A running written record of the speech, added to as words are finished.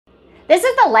This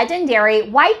is the legendary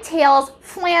White Tails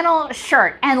flannel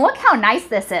shirt, and look how nice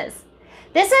this is.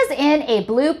 This is in a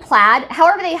blue plaid,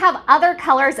 however they have other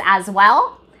colors as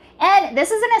well. And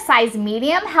this is in a size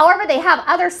medium, however they have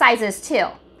other sizes too,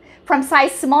 from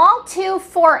size small to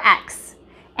 4X.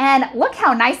 And look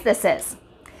how nice this is.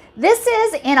 This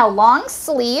is in a long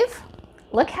sleeve,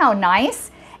 look how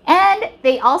nice. And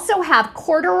they also have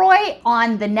corduroy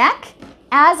on the neck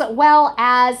as well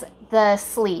as the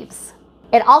sleeves.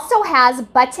 It also has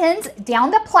buttons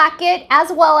down the placket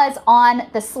as well as on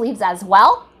the sleeves as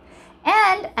well.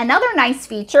 And another nice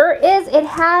feature is it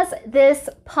has this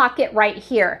pocket right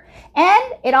here.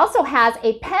 And it also has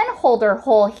a pen holder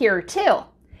hole here too.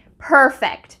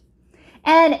 Perfect.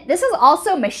 And this is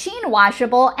also machine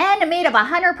washable and made of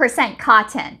 100%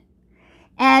 cotton.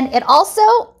 And it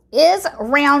also is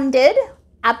rounded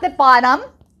at the bottom.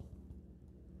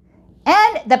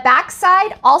 And the back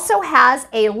side also has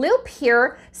a loop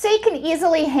here so you can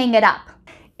easily hang it up.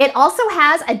 It also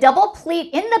has a double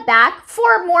pleat in the back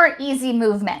for more easy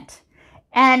movement.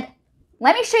 And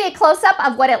let me show you a close-up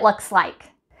of what it looks like.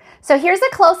 So here's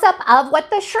a close-up of what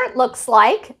the shirt looks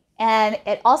like. And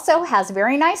it also has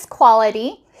very nice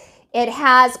quality. It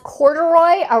has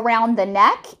corduroy around the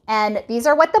neck, and these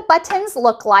are what the buttons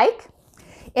look like.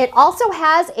 It also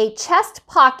has a chest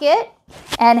pocket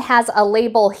and has a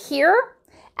label here,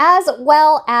 as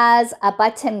well as a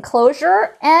button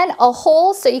closure and a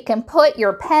hole so you can put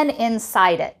your pen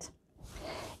inside it.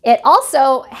 It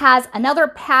also has another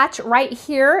patch right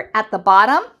here at the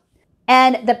bottom,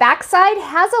 and the back side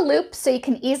has a loop so you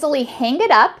can easily hang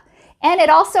it up, and it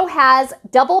also has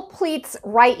double pleats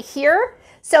right here,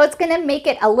 so it's going to make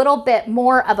it a little bit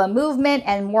more of a movement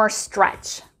and more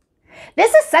stretch.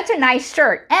 This is such a nice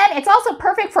shirt, and it's also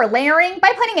perfect for layering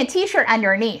by putting a t-shirt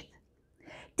underneath.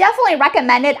 Definitely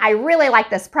recommend it. I really like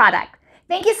this product.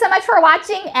 Thank you so much for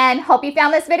watching and hope you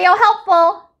found this video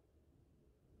helpful.